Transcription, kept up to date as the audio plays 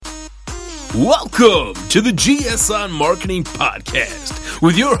Welcome to the GSON Marketing Podcast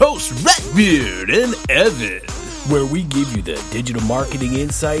with your hosts, Redbeard and Evan, where we give you the digital marketing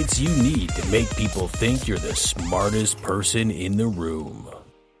insights you need to make people think you're the smartest person in the room.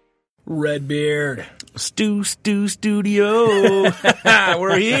 Redbeard. Studio.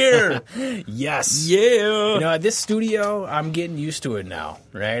 We're here. Yes. Yeah. You know, this studio, I'm getting used to it now,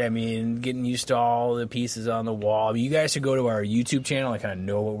 right? I mean, getting used to all the pieces on the wall. I mean, you guys should go to our YouTube channel and kind of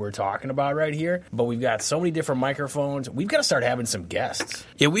know what we're talking about right here. But we've got so many different microphones. We've got to start having some guests.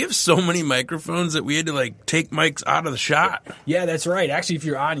 Yeah, we have so many microphones that we had to, take mics out of the shot. Yeah, that's right. Actually, if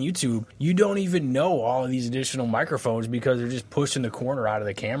you're on YouTube, you don't even know all of these additional microphones because they're just pushing the corner out of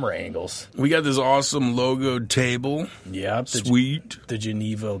the camera angles. We got this awesome logoed table. Yep. Sweet. The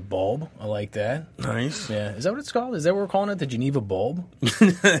Geneva bulb. I like that. Nice. Yeah. Is that what it's called? Is that what we're calling it? The Geneva bulb?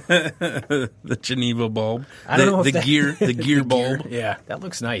 The Geneva bulb. I don't know if the gear bulb. Yeah, that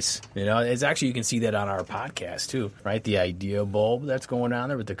looks nice. You know, it's actually, you can see that on our podcast too, right? The idea bulb that's going on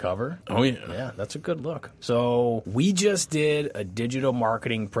there with the cover. Oh, yeah. Yeah, that's a good look. So we just did a digital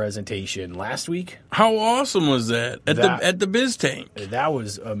marketing presentation last week. How awesome was that at the BizTank? That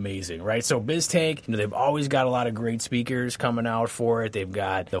was amazing, right? So BizTank, they've always got a lot of great speakers coming out for it. They've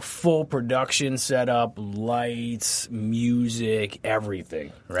got the full production setup, lights, music,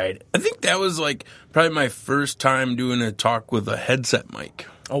 everything, right? I think that was probably my first time doing a talk with a headset mic.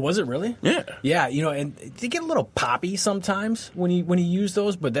 Oh, was it really? Yeah. Yeah, and they get a little poppy sometimes when you use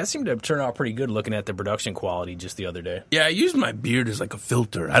those, but that seemed to turn out pretty good looking at the production quality just the other day. Yeah, I used my beard as a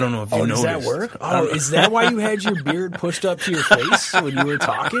filter. I don't know if you noticed. Does that work? Oh, is that why you had your beard pushed up to your face when you were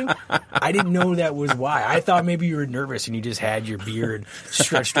talking? I didn't know that was why. I thought maybe you were nervous and you just had your beard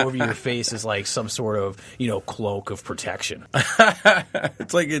stretched over your face as some sort of, cloak of protection.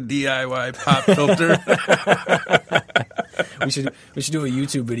 It's like a DIY pop filter. We should do a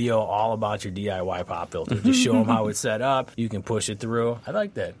YouTube video all about your DIY pop filter. Just show them how it's set up. You can push it through. I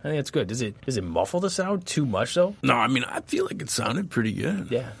like that. I think it's good. Does it muffle the sound too much though? No, I mean, I feel like it sounded pretty good.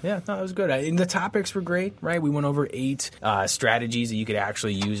 Yeah. No, it was good. And the topics were great, right? We went over 8 strategies that you could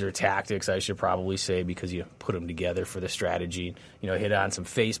actually use, or tactics, I should probably say, because you put them together for the strategy. Hit on some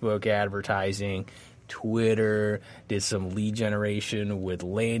Facebook advertising, Twitter, did some lead generation with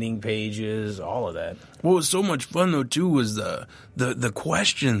landing pages, all of that. What was so much fun, though, too, was the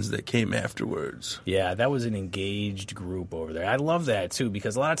questions that came afterwards. Yeah, that was an engaged group over there. I love that, too,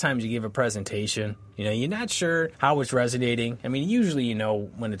 because a lot of times you give a presentation, you're not sure how it's resonating. I mean, usually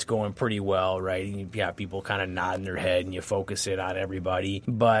when it's going pretty well, right? And you got people kind of nodding their head and you focus it on everybody.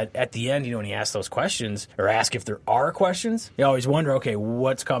 But at the end, when you ask those questions, or ask if there are questions, you always wonder, okay,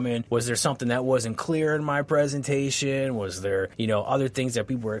 what's coming? Was there something that wasn't clear in my presentation? Was there, other things that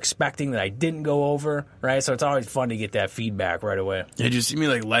people were expecting that I didn't go over, right? So it's always fun to get that feedback right away. Yeah, did you see me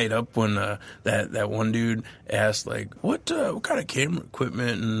light up when that one dude asked what kind of camera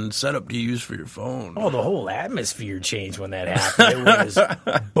equipment and setup do you use for your phone? Oh, the whole atmosphere changed when that happened. It was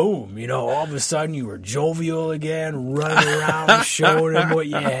boom, all of a sudden you were jovial again, running around showing them what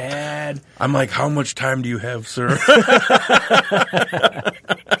you had. I'm like, how much time do you have, sir?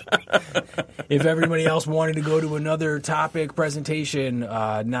 If everybody else wanted to go to another topic presentation,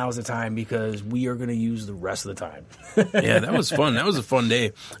 now's the time, because we are going to use the rest of the time. Yeah, that was fun. That was a fun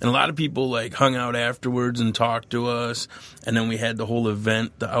day. And a lot of people hung out afterwards and talked to us. And then we had the whole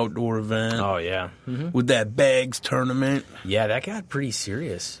event, the outdoor event. Oh, yeah. Mm-hmm. With that bags tournament. Yeah, that got pretty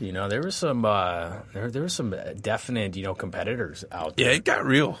serious. There was some there was some definite, competitors out there. Yeah, it got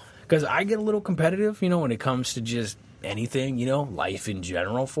real. Because I get a little competitive, when it comes to just anything, life in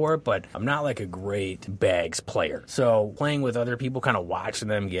general for it, but I'm not a great bags player. So playing with other people, kind of watching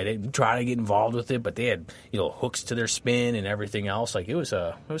them get it, trying to get involved with it, but they had, hooks to their spin and everything else. It was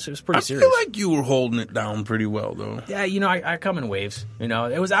pretty serious. I feel like you were holding it down pretty well, though. Yeah, I come in waves.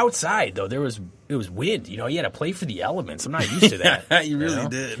 It was outside, though. It was wind. You had to play for the elements. I'm not used to that. You really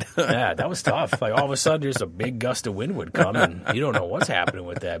did. Yeah, that was tough. All of a sudden, there's a big gust of wind would come, and you don't know what's happening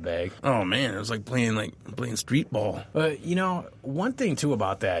with that bag. Oh man, it was like playing street ball. One thing too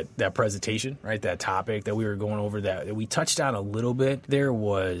about that presentation, right? That topic that we were going over, that we touched on a little bit. There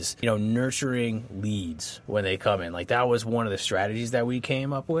was, nurturing leads when they come in. That was one of the strategies that we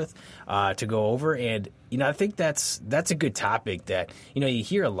came up with to go over, and I think that's a good topic that you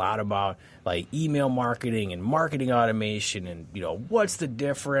hear a lot about, email marketing and marketing automation, and what's the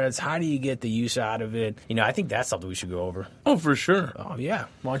difference? How do you get the use out of it? I think that's something we should go over. Oh, for sure. Oh yeah,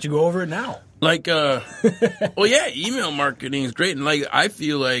 why don't you go over it now? Like, well, yeah, email marketing is great. And, like, I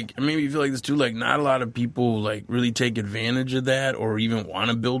feel like, maybe you feel like this too, like, not a lot of people, like, really take advantage of that or even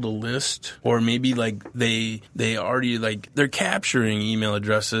want to build a list. Or maybe, like, they already, like, they're capturing email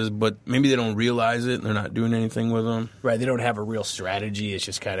addresses, but maybe they don't realize it and they're not doing anything with them. Right, they don't have a real strategy. It's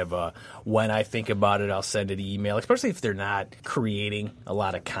just kind of when I think about it, I'll send an email, especially if they're not creating a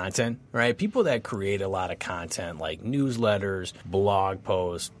lot of content, right? People that create a lot of content like newsletters, blog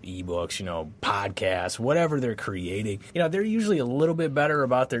posts, ebooks, podcasts, whatever they're creating, they're usually a little bit better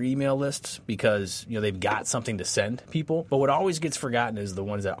about their email lists because, they've got something to send people. But what always gets forgotten is the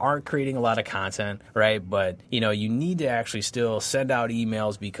ones that aren't creating a lot of content, right? But, you need to actually still send out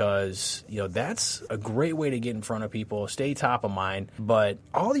emails because, that's a great way to get in front of people, stay top of mind. But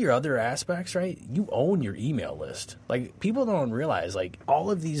all your other aspects, right? You own your email list. Like, people don't realize, like, all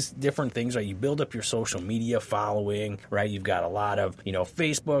of these different things, right? You build up your social media following, right? You've got a lot of,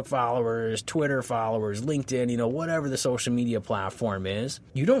 Facebook followers, Twitter followers, LinkedIn, whatever the social media platform is.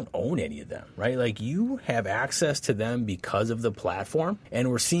 You don't own any of them, right? Like, you have access to them because of the platform. And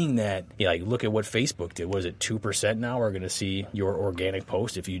we're seeing that, like, look at what Facebook did. Was it 2% now are going to see your organic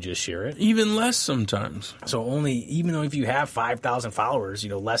post if you just share it? Even less sometimes. So even though if you have 5,000 followers,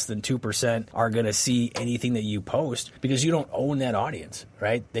 less than 2% are going to see anything that you post because you don't own that audience,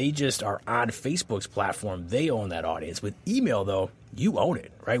 right? They just are on Facebook's platform. They own that audience. With email, though, you own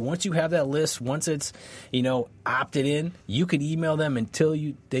it, right? Once you have that list, once it's, opted in, you can email them until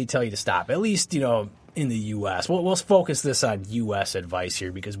they tell you to stop. At least, in the U.S. We'll focus this on U.S. advice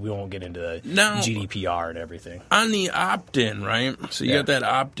here because we won't get into the GDPR and everything. On the opt-in, right? So you got that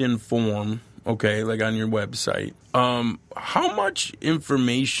opt-in form, okay, like on your website. How much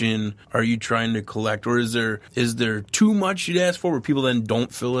information are you trying to collect, or is there too much you'd ask for where people then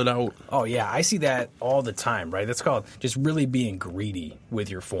don't fill it out? Oh yeah, I see that all the time, right? That's called just really being greedy with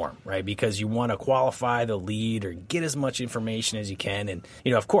your form, right? Because you want to qualify the lead or get as much information as you can, and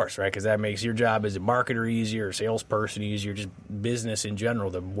of course, right? Because that makes your job as a marketer easier, a salesperson easier, just business in general.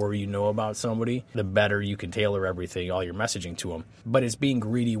 The more you know about somebody, the better you can tailor everything, all your messaging to them. But it's being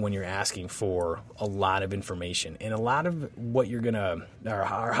greedy when you're asking for a lot of information. And a lot of what you're going to, or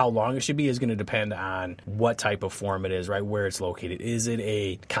how long it should be, is going to depend on what type of form it is, right? Where it's located. Is it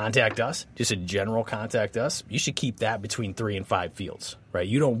a contact us, just a general contact us? You should keep that between 3 and 5 fields, right?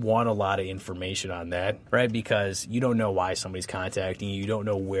 You don't want a lot of information on that, right? Because you don't know why somebody's contacting you. You don't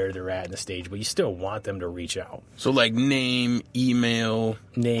know where they're at in the stage, but you still want them to reach out. So like name, email,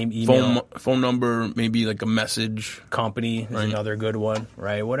 phone number, maybe like a message. Company is another good one,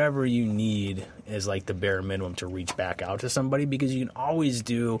 right? Whatever you need is like the bare minimum to reach back out to somebody, because you can always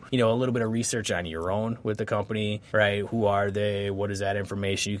do, a little bit of research on your own with the company, right? Who are they? What is that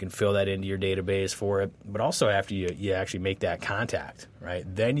information? You can fill that into your database for it. But also after you actually make that contact, right?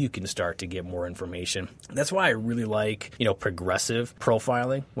 Then you can start to get more information. That's why I really like, progressive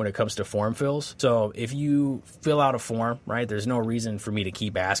profiling when it comes to form fills. So if you fill out a form, right, there's no reason for me to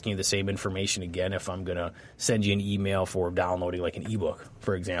keep asking you the same information again if I'm going to send you an email for downloading like an ebook,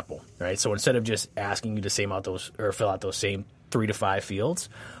 for example, right? So instead of just asking you to fill out those same 3 to 5 fields,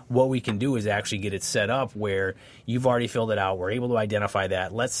 what we can do is actually get it set up where you've already filled it out. We're able to identify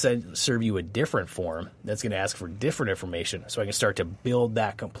that. Let's serve you a different form that's going to ask for different information so I can start to build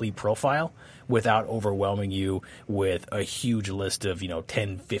that complete profile without overwhelming you with a huge list of,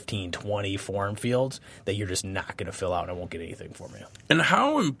 10, 15, 20 form fields that you're just not going to fill out and won't get anything from you. And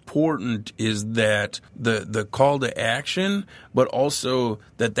how important is that the call to action, but also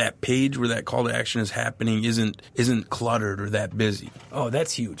that page where that call to action is happening isn't cluttered or that busy? Oh,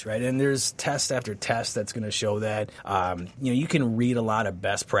 that's huge, right? And there's test after test that's going to show that. You can read a lot of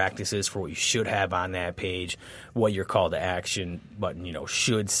best practices for what you should have on that page, what your call to action button,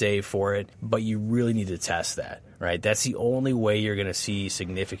 should say for it, but you really need to test that, right? That's the only way you're going to see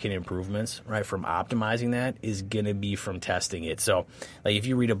significant improvements, right, from optimizing that is going to be from testing it. So, like if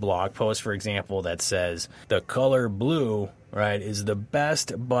you read a blog post, for example, that says the color blue, right, is the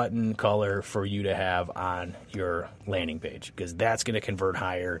best button color for you to have on your landing page because that's going to convert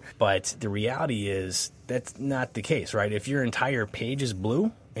higher. But the reality is that's not the case, right? If your entire page is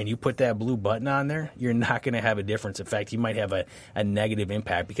blue and you put that blue button on there, you're not going to have a difference. In fact, you might have a negative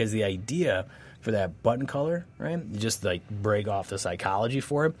impact because the idea for that button color, right, just like break off the psychology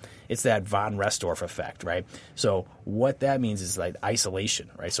for it, it's that von Restorff effect, right? So what that means is like isolation,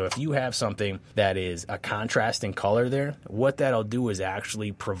 right? So if you have something that is a contrasting color there, what that'll do is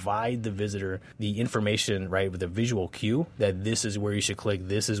actually provide the visitor the information, right, with a visual cue that this is where you should click,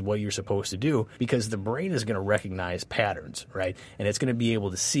 this is what you're supposed to do, because the brain is going to recognize patterns, right? And it's going to be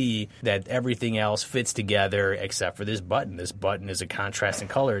able to see that everything else fits together except for this button. This button is a contrasting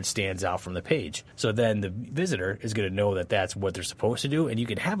color. It stands out from the page. So then the visitor is going to know that that's what they're supposed to do, and you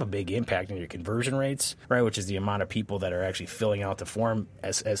can have a big impact on your conversion rates, right, which is the amount of people that are actually filling out the form,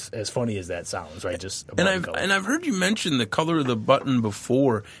 as funny as that sounds, right? Just a button color. And I've heard you mention the color of the button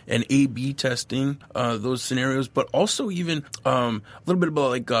before and A/B testing those scenarios, but also even a little bit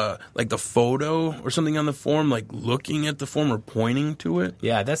about like the photo or something on the form, like looking at the form or pointing to it.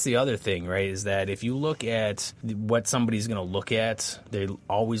 Yeah, that's the other thing, right, is that if you look at what somebody's going to look at, they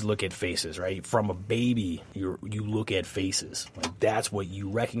always look at faces, right? From a baby, you look at faces. Like that's what you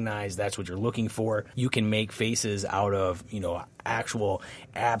recognize. That's what you're looking for. You can make faces out of, actual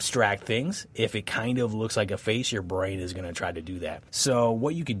abstract things. If it kind of looks like a face, your brain is going to try to do that. So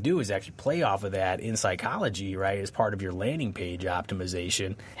what you can do is actually play off of that in psychology, right? As part of your landing page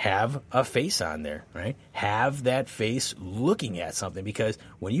optimization, have a face on there, right? Have that face looking at something, because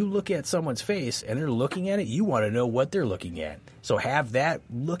when you look at someone's face and they're looking at it, you want to know what they're looking at. So have that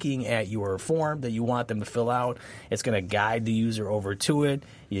looking at your form that you want them to fill out. It's going to guide the user over to it.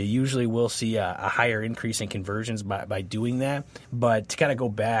 You usually will see a higher increase in conversions by doing that. But to kind of go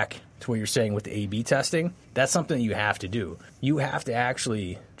back to what you're saying with the A/B testing, that's something you have to do. You have to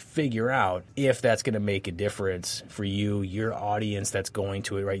actually figure out if that's going to make a difference for you, your audience that's going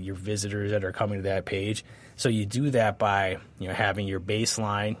to it, right? Your visitors that are coming to that page. So you do that by having your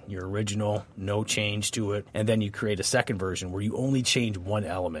baseline, your original, no change to it, and then you create a second version where you only change one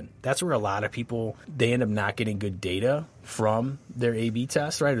element. That's where a lot of people, they end up not getting good data from their A/B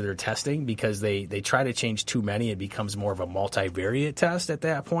test, right, or their testing, because they try to change too many. It becomes more of a multivariate test at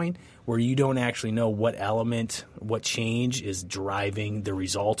that point, where you don't actually know what element, what change is driving the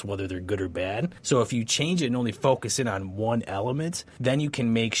results, whether they're good or bad. So if you change it and only focus in on one element, then you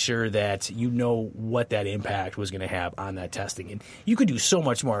can make sure that you know what that impact was going to have on that testing. And you could do so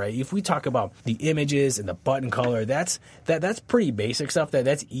much more, right? If we talk about the images and the button color, that's pretty basic stuff.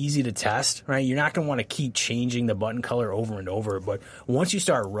 That's easy to test, right? You're not going to want to keep changing the button color over and over. But once you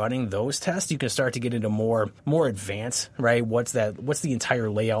start running those tests, you can start to get into more advanced, right? What's the entire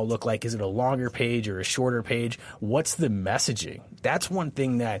layout look like? Is it a longer page or a shorter page? What's the messaging? That's one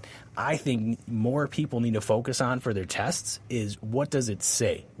thing that I think more people need to focus on for their tests is, what does it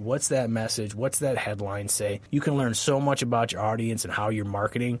say? What's that message? What's that headline say? You can learn so much about your audience and how your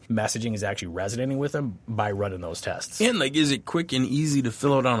marketing messaging is actually resonating with them by running those tests. And is it quick and easy to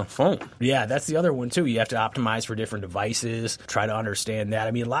fill out on a phone? Yeah, that's the other one too. You have to optimize for different devices, try to understand that.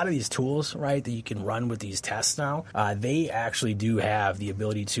 I mean, a lot of these tools, right, that you can run with these tests now, they actually do have the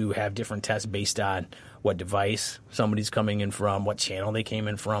ability to have different tests based on what device somebody's coming in from, what channel they came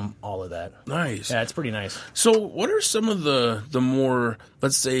in from, all of that. Nice. Yeah, it's pretty nice. So what are some of the more,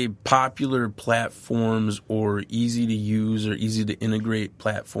 let's say, popular platforms or easy to use or easy to integrate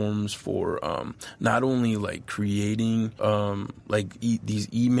platforms for not only like creating these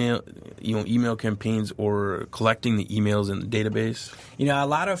email campaigns or collecting the emails in the database? A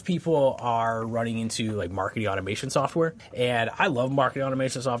lot of people are running into like marketing automation software, and I love marketing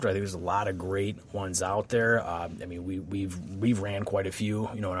automation software. I think there's a lot of great ones out there. I mean, we've ran quite a few,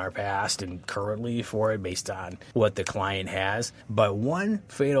 in our past and currently for it based on what the client has. But one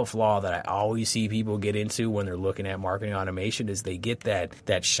fatal flaw that I always see people get into when they're looking at marketing automation is they get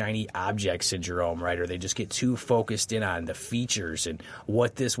that shiny object syndrome, right? Or they just get too focused in on the features and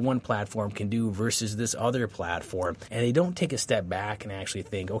what this one platform can do versus this other platform. And they don't take a step back and actually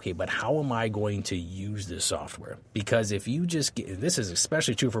think, okay, but how am I going to use this software? Because if you just this is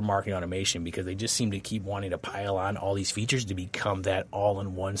especially true for marketing automation, because they just seem to keep wanting to pile on all these features to become that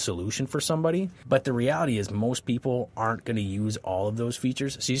all-in-one solution for somebody. But the reality is most people aren't going to use all of those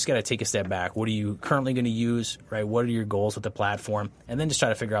features. So you just got to take a step back. What are you currently going to use, right? What are your goals with the platform? And then just try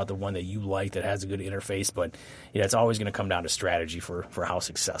to figure out the one that you like that has a good interface. But it's always going to come down to strategy for how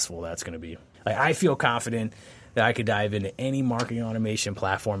successful that's going to be. I feel confident that I could dive into any marketing automation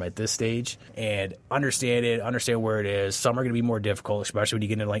platform at this stage and understand where it is. Some are going to be more difficult, especially when you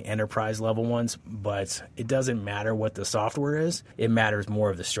get into like enterprise level ones, but it doesn't matter what the software is. It matters more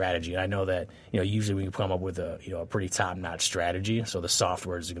of the strategy. And I know that, usually we can come up with a pretty top-notch strategy, so the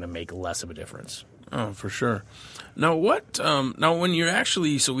software is going to make less of a difference. Oh, for sure. Now, when you're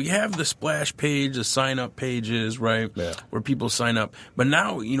actually, so we have the splash page, the sign up pages, right? Yeah. Where people sign up. But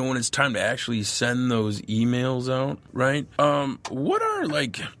now, when it's time to actually send those emails out, right? What are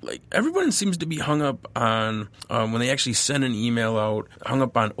like everyone seems to be hung up on, when they actually send an email out, hung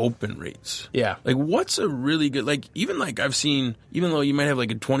up on open rates. Yeah. Like, what's a really good, I've seen, even though you might have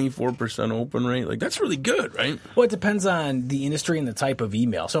like a 24% open rate, like that's really good, right? Well, it depends on the industry and the type of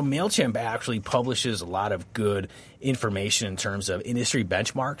email. So MailChimp actually publishes publishes a lot of good information in terms of industry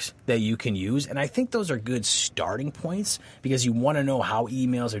benchmarks that you can use. And I think those are good starting points because you want to know how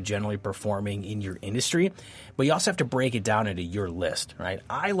emails are generally performing in your industry. But you also have to break it down into your list, right?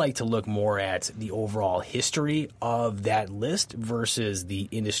 I like to look more at the overall history of that list versus the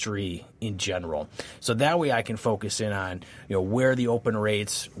industry in general. So that way I can focus in on, where are the open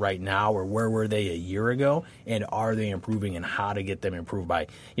rates right now, or where were they a year ago, and are they improving, and how to get them improved by,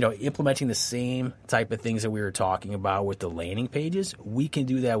 implementing the same type of things that we were talking about with the landing pages. We can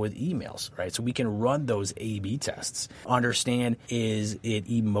do that with emails, right? So we can run those A/B tests. Understand, is it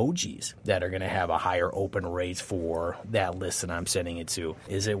emojis that are going to have a higher open rate for that list that I'm sending it to?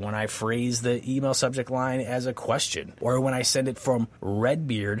 Is it when I phrase the email subject line as a question, or when I send it from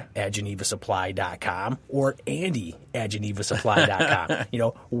redbeard@genevasupply.com or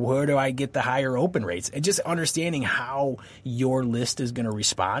Andy@genevasupply.com? Where do I get the higher open rates? And just understanding how your list is going to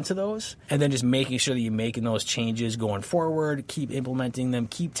respond to those, and then just making sure that you're making those changes going forward, keep implementing them,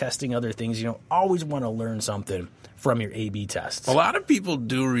 keep testing other things. Always want to learn something from your A/B tests. A lot of people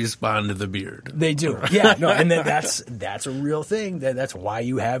do respond to the beard. They do. Yeah, no, and that's a real thing. That's why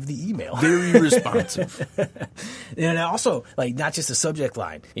you have the email. Very responsive. And also, not just a subject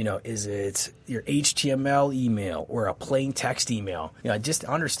line. Is it your HTML email or a plain text email? Just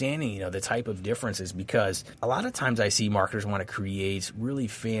understanding, the type of differences, because a lot of times I see marketers want to create really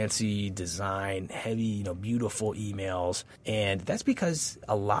fancy design, heavy, beautiful emails. And that's because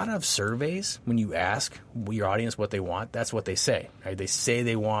a lot of surveys, when you ask your audience what they want, that's what they say, right? They say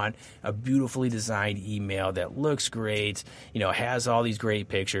they want a beautifully designed email that looks great, has all these great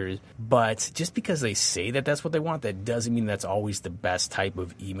pictures. But just because they say that that's what they want, that doesn't mean that's always the best type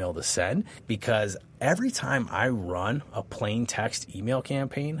of email to send, because every time I run a plain text email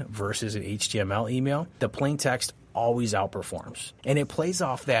campaign versus an HTML email, the plain text always outperforms. And it plays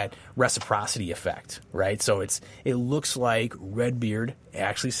off that reciprocity effect, right? So it looks like Redbeard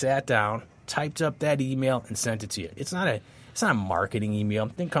actually sat down, typed up that email, and sent it to you. It's not a marketing email.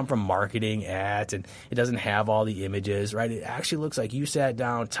 It didn't come from marketing and it doesn't have all the images, right? It actually looks like you sat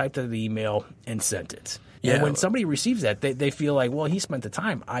down, typed up the email, and sent it. Yeah. And when somebody receives that, they feel like, well, he spent the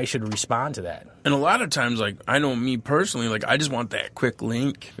time. I should respond to that. And a lot of times, I know me personally, I just want that quick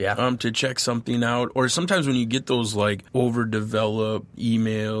link to check something out. Or sometimes when you get those, overdeveloped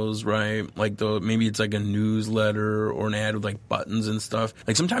emails, right? Maybe it's a newsletter or an ad with, buttons and stuff.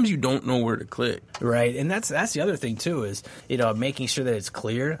 Sometimes you don't know where to click. Right. And that's the other thing, too, is, making sure that it's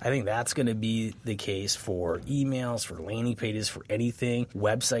clear. I think that's going to be the case for emails, for landing pages, for anything,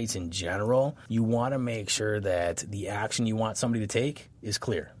 websites in general. You want to make sure that the action you want somebody to take is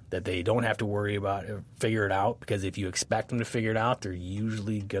clear, that they don't have to worry about it, figure it out, because if you expect them to figure it out, they're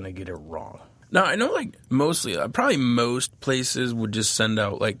usually going to get it wrong. Now, I know mostly, probably most places would just send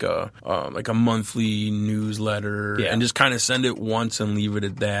out a monthly newsletter and just kind of send it once and leave it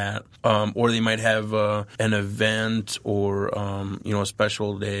at that. Or they might have an event or, a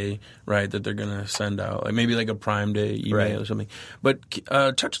special day, right, that they're going to send out. Maybe a Prime Day email or something. But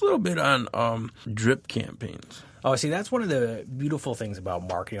touch a little bit on drip campaigns. Oh, see, that's one of the beautiful things about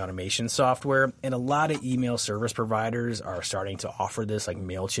marketing automation software. And a lot of email service providers are starting to offer this, like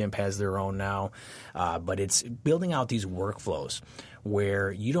MailChimp has their own now. But it's building out these workflows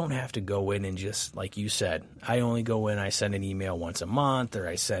where you don't have to go in and just, like you said, I only go in, I send an email once a month, or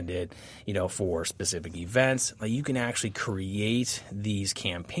I send it, for specific events. You can actually create these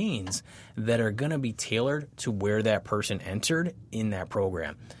campaigns that are going to be tailored to where that person entered in that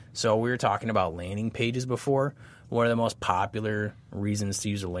program. So we were talking about landing pages before. One of the most popular reasons to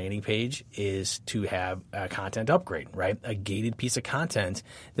use a landing page is to have a content upgrade, right? A gated piece of content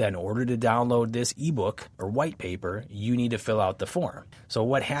that in order to download this ebook or white paper, you need to fill out the form. So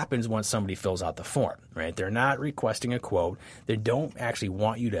what happens once somebody fills out the form, right? They're not requesting a quote. They don't actually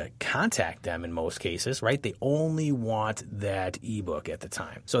want you to contact them in most cases, right? They only want that ebook at the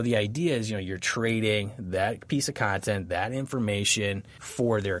time. So the idea is, you're trading that piece of content, that information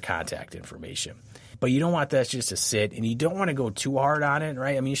for their contact information. But you don't want that just to sit, and you don't want to go too hard on it,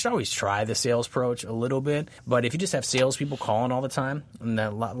 right? You should always try the sales approach a little bit. But if you just have salespeople calling all the time, and a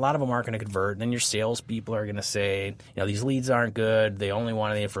lot of them aren't going to convert, then your salespeople are going to say, these leads aren't good. They only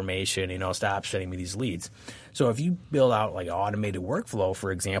wanted the information. Stop sending me these leads. So if you build out an automated workflow,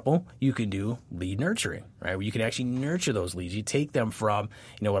 for example, you can do lead nurturing, right? Where you can actually nurture those leads. You take them from,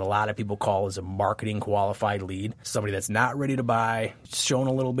 what a lot of people call as a marketing qualified lead, somebody that's not ready to buy, showing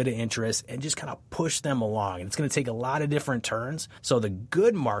a little bit of interest, and just kind of push them along. And it's going to take a lot of different turns. So the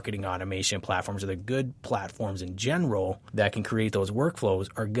good marketing automation platforms, or the good platforms in general that can create those workflows,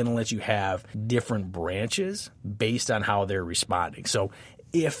 are going to let you have different branches based on how they're responding. So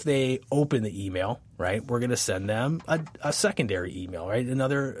if they open the email, right, we're going to send them a secondary email, right,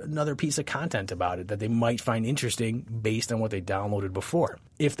 another piece of content about it that they might find interesting based on what they downloaded before.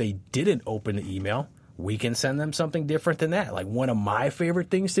 If they didn't open the email, we can send them something different than that. Like one of my favorite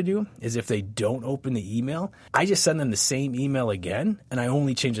things to do is if they don't open the email, I just send them the same email again, and I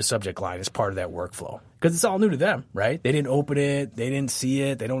only change the subject line as part of that workflow. Because it's all new to them, right? They didn't open it. They didn't see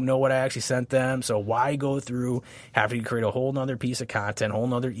it. They don't know what I actually sent them. So why go through having to create a whole nother piece of content, whole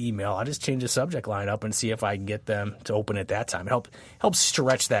nother email? I'll just change the subject line up and see if I can get them to open it that time. It helps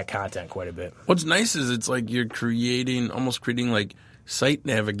stretch that content quite a bit. What's nice is it's like you're almost creating like site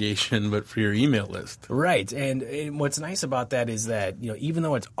navigation, but for your email list. Right. And what's nice about that is that, even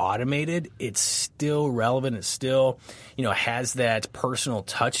though it's automated, it's still relevant. It still, has that personal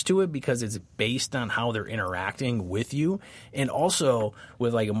touch to it because it's based on how they're interacting with you. And also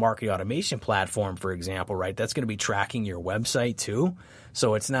with like a marketing automation platform, for example, right, that's going to be tracking your website too.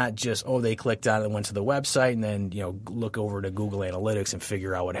 So it's not just, they clicked on it and went to the website and then, look over to Google Analytics and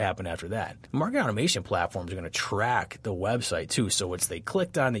figure out what happened after that. Marketing automation platforms are going to track the website too. So it's they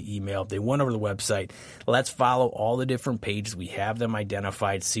clicked on the email, they went over to the website, let's follow all the different pages. We have them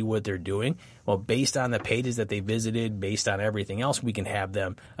identified, see what they're doing. Well, based on the pages that they visited, based on everything else, we can have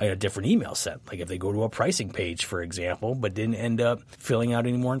them a different email sent. Like if they go to a pricing page, for example, but didn't end up filling out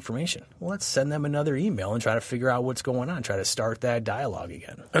any more information. Well, let's send them another email and try to figure out what's going on, try to start that dialogue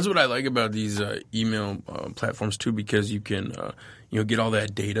again. That's what I like about these email platforms too, because you can get all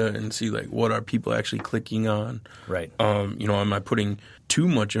that data and see like what are people actually clicking on. Right. Am I putting too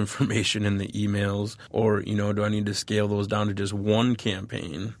much information in the emails, or do I need to scale those down to just one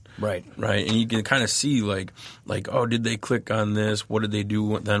campaign? Right. Right. And you can kind of see like, did they click on this? What did they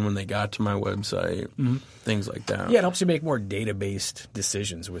do then when they got to my website? Mm-hmm. Things like that. Yeah, it helps you make more data-based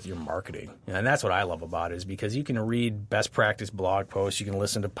decisions with your marketing. And that's what I love about it, is because you can read best practice blog posts, you can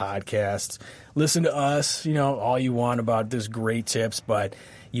listen to podcasts, listen to us, all you want about this great tips, but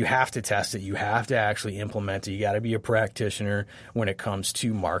you have to test it. You have to actually implement it. You got to be a practitioner when it comes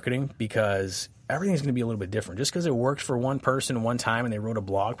to marketing, because everything's going to be a little bit different. Just because it worked for one person one time and they wrote a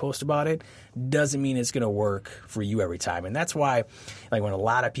blog post about it doesn't mean it's going to work for you every time. And that's why, like, when a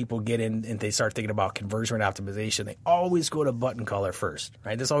lot of people get in and they start thinking about conversion rate optimization, they always go to button color first,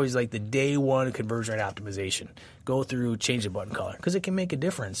 right? That's always like the day one conversion rate optimization. Go through, change the button color, because it can make a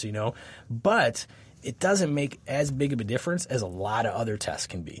difference, But it doesn't make as big of a difference as a lot of other tests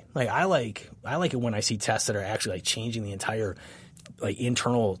can be. Like I like it when I see tests that are actually like changing the entire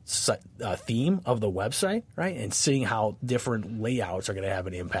internal theme of the website, right? And seeing how different layouts are going to have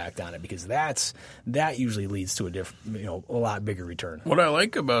an impact on it, because that usually leads to a lot bigger return. What I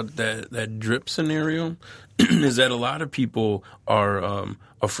like about that drip scenario is that a lot of people are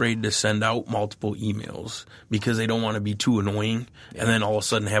afraid to send out multiple emails because they don't want to be too annoying, and then all of a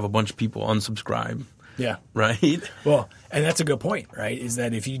sudden have a bunch of people unsubscribe. Yeah. Right? Well, and that's a good point, right? Is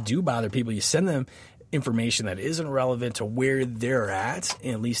that if you do bother people, you send them information that isn't relevant to where they're at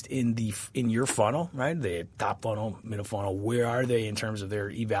least in your funnel, right? The top funnel, middle funnel, where are they in terms of their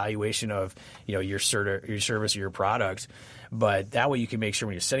evaluation of your service or your product? But that way you can make sure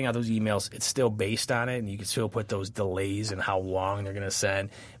when you're sending out those emails, it's still based on it, and you can still put those delays and how long they're going to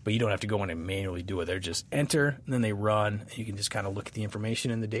send, but you don't have to go in and manually do it. They're just enter, and then they run, and you can just kind of look at the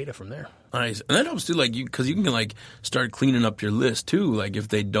information and the data from there. Nice. And that helps too, because you can start cleaning up your list too. Like if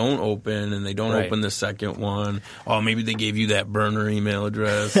they don't open and they don't open the second one, maybe they gave you that burner email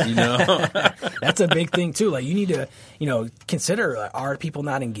address, That's a big thing too. Like you need to, consider, are people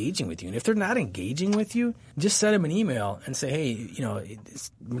not engaging with you? And if they're not engaging with you, just send them an email and say, hey,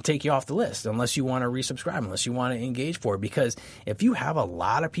 we'll take you off the list unless you want to resubscribe, unless you want to engage for it. Because if you have a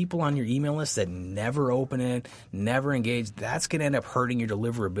lot of people on your email list that never open it, never engage, that's going to end up hurting your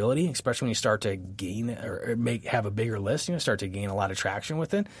deliverability, especially when you start to gain or have a bigger list. Start to gain a lot of traction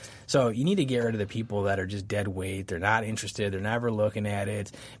with it. So you need to get rid of the people that are just dead weight. They're not interested. They're never looking at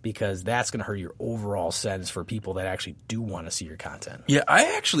it, because that's going to hurt your overall sense for people that actually do want to see your content. Yeah,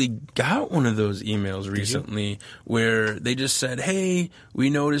 I actually got one of those emails recently where they just said, hey, we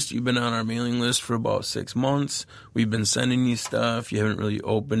noticed you've been on our mailing list for about 6 months. We've been sending you stuff. You haven't really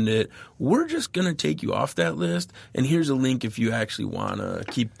opened it. We're just going to take you off that list, and here's a link if you actually want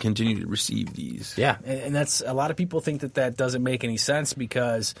to continue to receive these. Yeah, and that's, a lot of people think that doesn't make any sense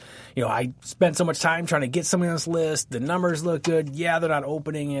because, I spent so much time trying to get somebody on this list. The numbers look good. Yeah, they're not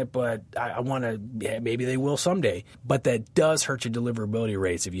opening it, but I want to, maybe they will someday. But that does hurt your deliverability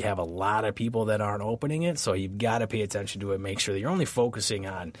rates if you have a lot of people that aren't opening it. So you've got to pay attention to it, make sure that you're only focusing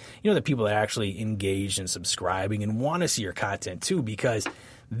on, the people that are actually engaged and subscribing and want to see your content too, because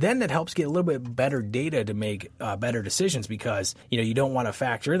then that helps get a little bit better data to make better decisions, because, you don't want to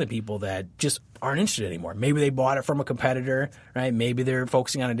factor in the people that just aren't interested anymore. Maybe they bought it from a competitor, right? Maybe they're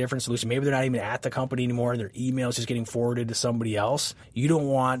focusing on a different solution. Maybe they're not even at the company anymore. Their email is just getting forwarded to somebody else. You don't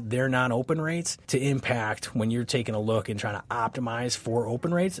want their non-open rates to impact when you're taking a look and trying to optimize for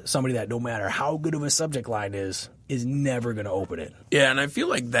open rates. Somebody that no matter how good of a subject line is never going to open it. Yeah, and I feel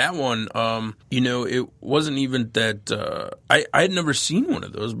like that one, it wasn't even that I had never seen one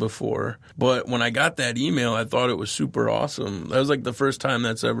of those before. But when I got that email, I thought it was super awesome. That was like the first time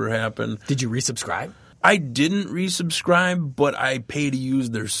that's ever happened. Did you resubscribe? I didn't resubscribe, but I pay to use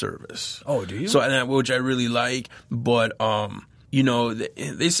their service. Oh, do you? So, which I really like. But,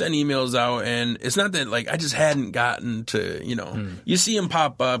 they send emails out, and it's not that, I just hadn't gotten to, you see them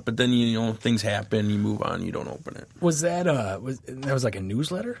pop up, but then, things happen, you move on, you don't open it. Was that, was like a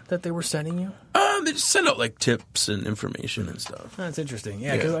newsletter that they were sending you? They just send out, tips and information and stuff. That's interesting.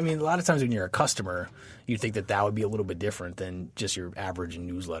 Yeah, because, a lot of times when you're a customer, you'd think that would be a little bit different than just your average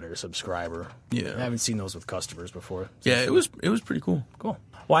newsletter subscriber. Yeah. I haven't seen those with customers before. Yeah, it was pretty cool. Cool.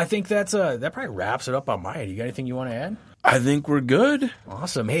 Well, I think that probably wraps it up on my end. You got anything you want to add? I think we're good.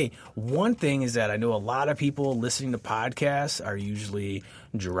 Awesome. Hey, one thing is that I know a lot of people listening to podcasts are usually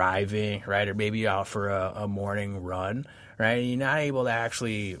driving, right, or maybe out for a morning run, right? You're not able to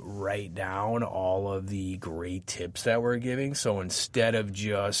actually write down all of the great tips that we're giving. So instead of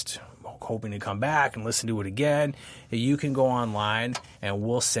just hoping to come back and listen to it again, you can go online and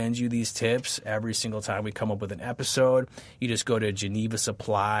we'll send you these tips every single time we come up with an episode. You just go to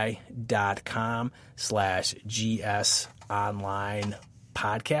genevasupply.com/GS Online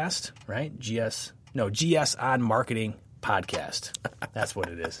Podcast, right? GS on Marketing Podcast. That's what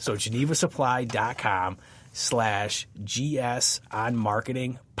it is. So genevasupply.com/GS on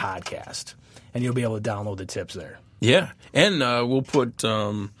Marketing Podcast. And you'll be able to download the tips there. Yeah. And we'll put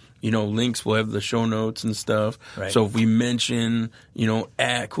links. We'll have the show notes and stuff. Right. So if we mention, cool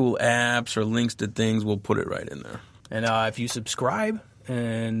apps or links to things, we'll put it right in there. And if you subscribe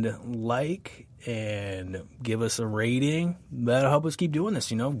and like and give us a rating, that'll help us keep doing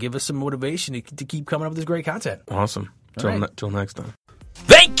this. Give us some motivation to keep coming up with this great content. Awesome. Till next time.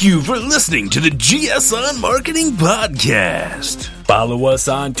 Thank you for listening to the GS on Marketing Podcast. Follow us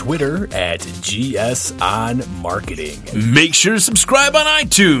on Twitter at GS on Marketing. Make sure to subscribe on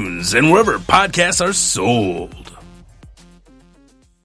iTunes and wherever podcasts are sold.